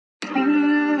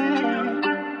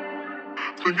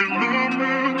Yeah,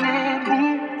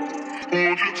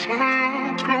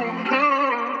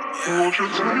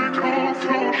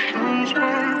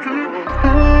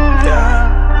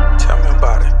 tell me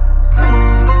about it.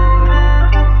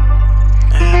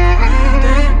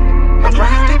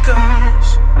 Around it goes,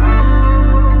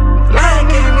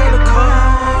 like a roller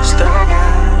coaster.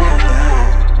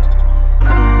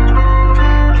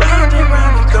 Round and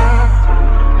round it goes,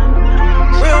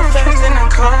 real fast in the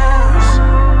coast,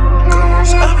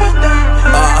 goes up and down.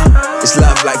 It's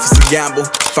love, life is a gamble.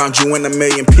 Found you in a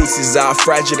million pieces, all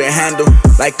fragile to handle.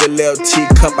 Like a little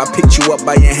teacup, I picked you up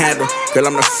by your handle. Girl,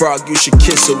 I'm the frog you should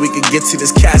kiss so we can get to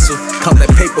this castle. Come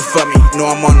that paper for me, know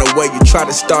I'm on the way. You try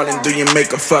to start and do your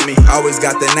makeup for me. Always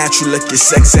got that natural look, your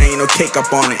sex ain't no cake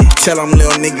up on it. Tell them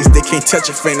little niggas they can't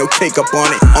touch it, ain't no cake up on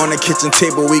it. On the kitchen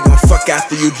table, we gon' fuck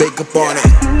after you bake up on it.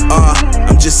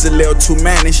 I'm just a little too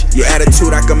managed. Your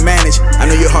attitude I can manage. I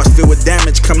know your heart's filled with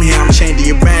damage. Come here, I'm changing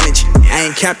your bandage. I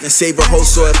ain't Captain Save a Hoe,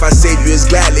 so if I save you, it's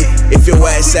gladly. If your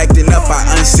ass acting up, I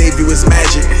unsave you, it's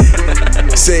magic.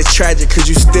 Say it's tragic, cause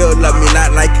you still love me.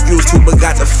 Not like you used to, but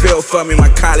got the feel for me. My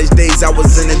college days, I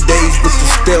was in the days, but you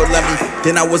still love me.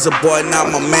 Then I was a boy, now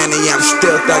I'm a man, and yeah, I'm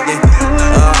still thugging.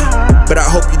 But I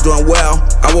hope you're doing well.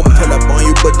 I will pull up on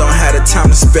you, but don't have the time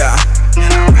to spare.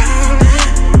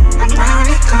 Around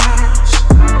it goes,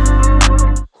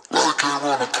 like a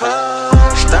roller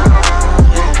coaster.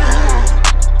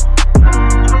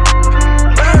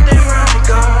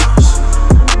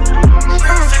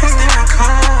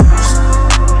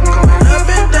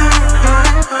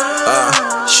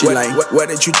 She like, what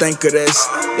did you think of this?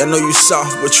 I know you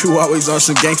soft, but you always on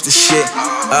some gangster shit.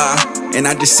 And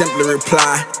I just simply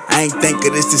reply, I ain't think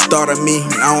of this the start of me,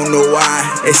 I don't know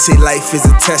why. They say life is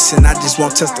a test and I just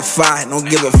won't testify. Don't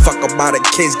give a fuck about a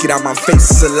case, get out my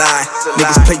face, it's a lie.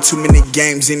 Niggas play too many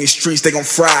games in these streets, they gon'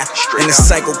 fry. And the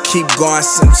cycle keep going,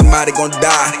 somebody gon'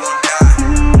 die.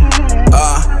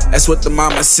 That's what the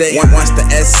mama say. Once the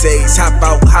essays hop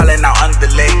out, hollering out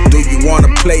underlay. Do you wanna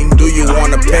play? Do you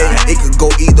wanna pay? It could go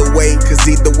either way, cause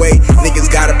either way, niggas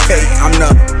gotta pay. I'm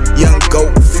the young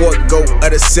goat, fourth goat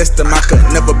of the system. I could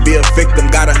never be a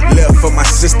victim. Gotta live for my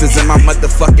sisters and my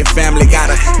motherfucking family.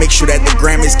 Gotta make sure that the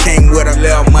Grammys came with a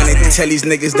little money to tell these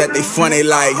niggas that they funny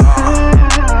like.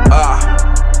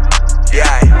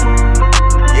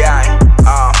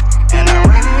 And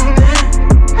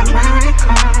around it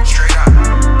goes, straight up.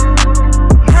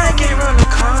 Like a roller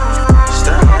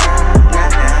coaster.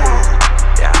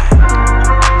 Yeah.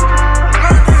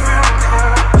 Round and round it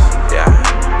goes. Yeah.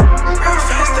 Real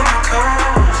fast in the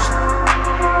coast.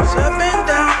 It's up and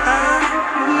down.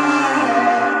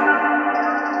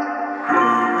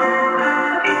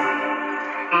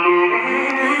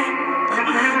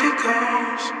 Around it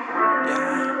goes.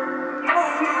 Yeah.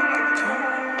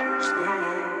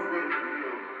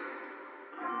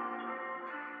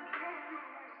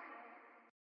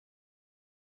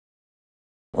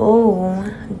 Oh,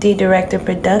 D Director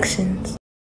Productions.